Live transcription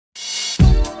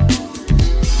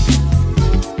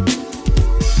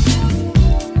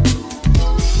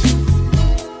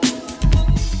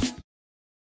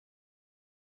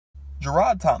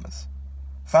Jarrod Thomas,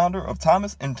 founder of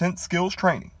Thomas Intense Skills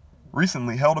Training,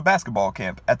 recently held a basketball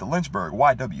camp at the Lynchburg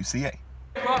YWCA.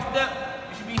 Cross step,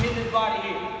 you should be hitting his body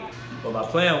here. Well, my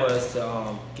plan was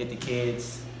to get the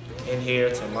kids in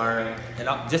here to learn and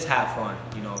just have fun,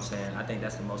 you know what I'm saying? I think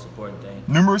that's the most important thing.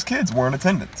 Numerous kids were in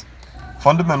attendance.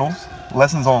 Fundamentals,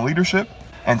 lessons on leadership,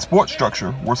 and sports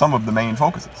structure were some of the main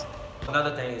focuses.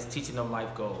 Another thing is teaching them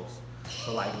life goals.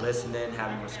 So like listening,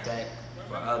 having respect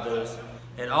for others,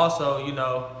 and also, you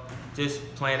know, just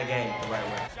playing the game the right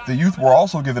way. The youth were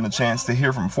also given a chance to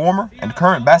hear from former and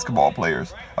current basketball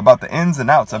players about the ins and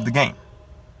outs of the game.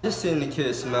 Just seeing the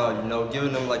kids smile, you know,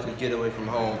 giving them like a getaway from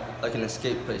home, like an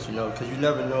escape place, you know, because you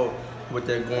never know what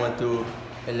they're going through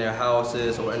in their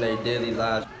houses or in their daily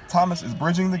lives. Thomas is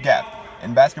bridging the gap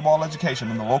in basketball education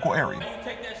in the local area.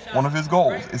 One of his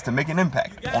goals is to make an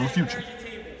impact on the future.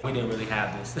 We didn't really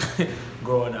have this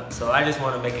growing up, so I just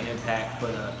want to make an impact for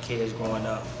the kids growing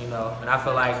up, you know, and I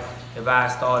feel like if I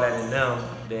install that in them,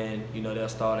 then, you know, they'll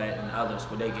install that in others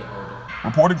when they get older.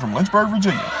 Reporting from Lynchburg,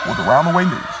 Virginia with Around the Way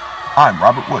News, I'm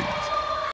Robert Williams.